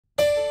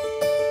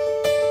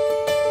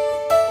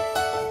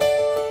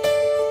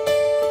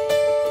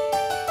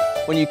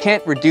When you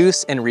can't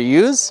reduce and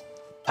reuse,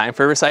 time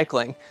for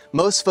recycling.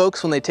 Most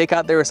folks, when they take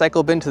out their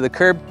recycle bin to the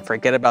curb,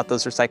 forget about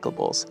those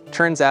recyclables.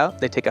 Turns out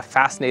they take a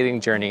fascinating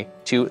journey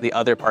to the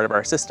other part of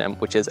our system,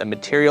 which is a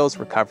materials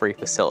recovery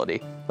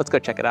facility. Let's go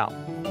check it out.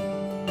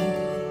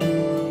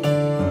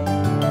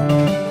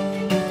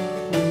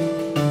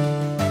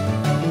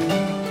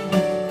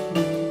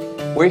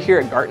 We're here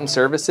at Garton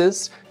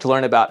Services to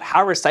learn about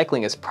how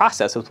recycling is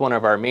processed with one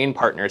of our main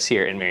partners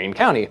here in Marion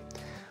County.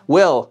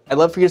 Will, I'd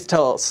love for you to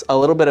tell us a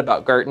little bit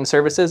about Garton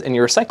Services and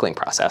your recycling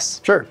process.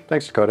 Sure,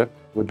 thanks Dakota.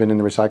 We've been in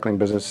the recycling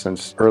business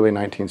since early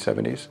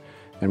 1970s,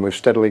 and we've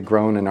steadily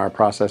grown in our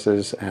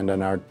processes and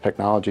in our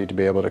technology to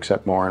be able to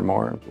accept more and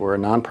more. We're a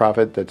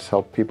nonprofit that's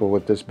helped people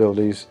with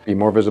disabilities be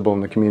more visible in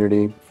the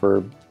community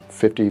for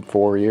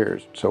 54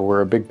 years. So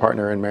we're a big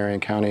partner in Marion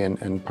County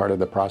and part of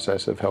the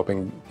process of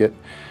helping get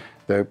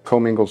the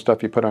commingled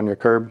stuff you put on your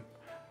curb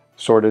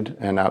sorted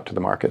and out to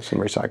the markets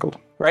and recycled.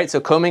 Right, so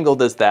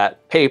commingled is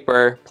that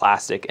paper,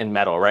 plastic, and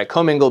metal, right?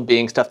 Commingled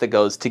being stuff that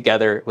goes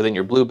together within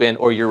your blue bin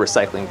or your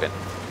recycling bin.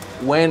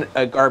 When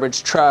a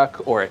garbage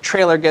truck or a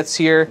trailer gets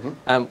here,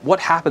 what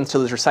happens to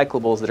those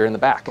recyclables that are in the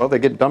back? Well, they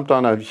get dumped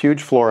on a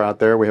huge floor out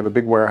there. We have a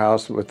big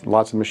warehouse with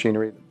lots of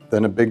machinery.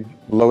 Then a big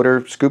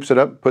loader scoops it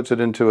up, puts it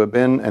into a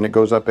bin, and it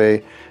goes up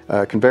a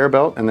conveyor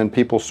belt, and then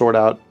people sort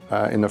out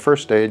in the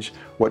first stage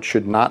what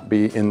should not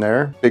be in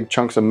there. Big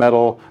chunks of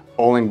metal,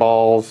 bowling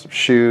balls,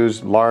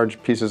 shoes,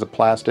 large pieces of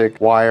plastic,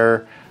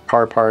 wire,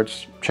 car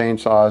parts,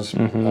 chainsaws.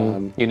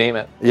 You name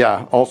it.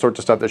 Yeah, all sorts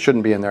of stuff that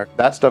shouldn't be in there.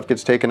 That stuff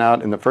gets taken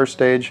out in the first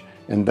stage,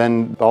 and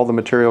then all the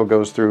material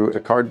goes through a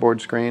cardboard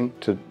screen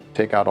to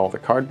take out all the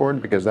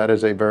cardboard, because that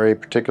is a very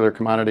particular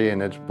commodity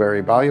and it's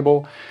very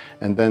valuable.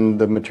 And then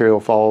the material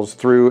falls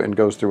through and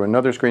goes through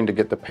another screen to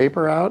get the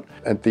paper out.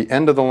 At the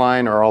end of the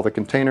line are all the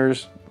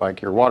containers,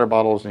 like your water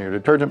bottles and your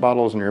detergent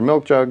bottles and your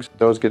milk jugs.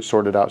 Those get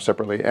sorted out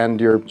separately, and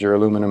your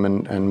aluminum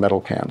and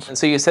metal cans. And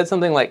so you said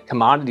something like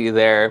commodity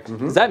there.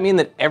 Does that mean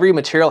that every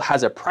material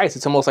has a price?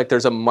 It's almost like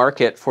there's a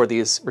market for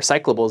these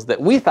recyclables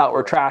that we thought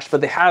were trash,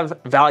 but they have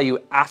value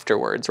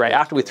afterwards, right?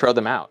 After we throw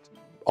them out.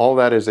 All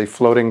that is a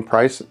floating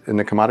price in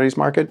the commodities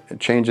market. It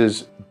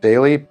changes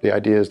daily. The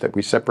idea is that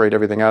we separate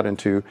everything out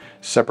into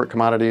separate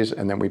commodities,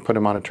 and then we put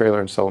them on a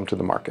trailer and sell them to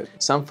the market.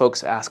 Some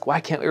folks ask,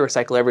 why can't we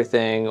recycle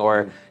everything?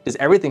 Or does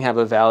everything have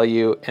a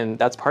value? And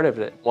that's part of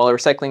it. While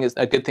recycling is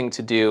a good thing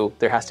to do,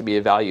 there has to be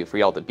a value for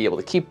y'all to be able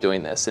to keep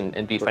doing this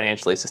and be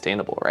financially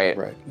sustainable, right?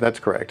 Right, that's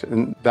correct.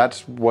 And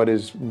that's what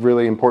is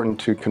really important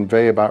to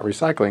convey about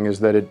recycling, is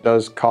that it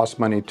does cost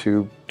money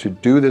to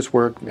do this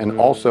work. And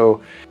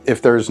also,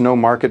 if there's no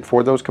market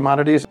for those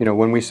commodities, you know,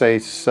 when we say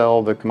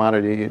sell the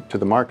commodity to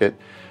the market,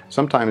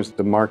 sometimes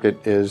the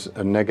market is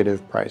a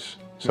negative price.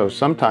 So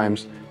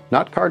sometimes,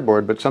 not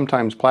cardboard, but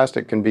sometimes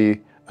plastic can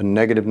be a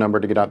negative number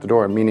to get out the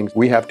door, meaning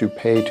we have to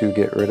pay to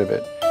get rid of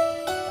it.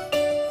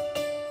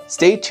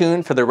 Stay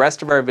tuned for the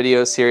rest of our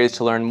video series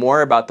to learn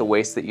more about the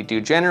waste that you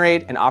do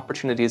generate and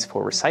opportunities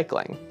for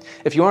recycling.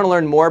 If you want to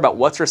learn more about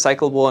what's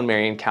recyclable in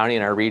Marion County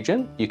and our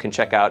region, you can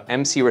check out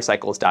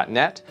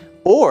mcrecycles.net,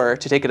 or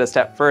to take it a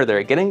step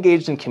further, get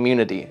engaged in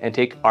community and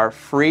take our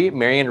free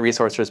Marion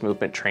Resources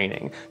Movement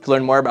training to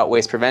learn more about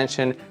waste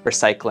prevention,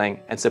 recycling,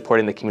 and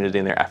supporting the community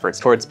in their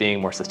efforts towards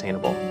being more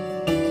sustainable.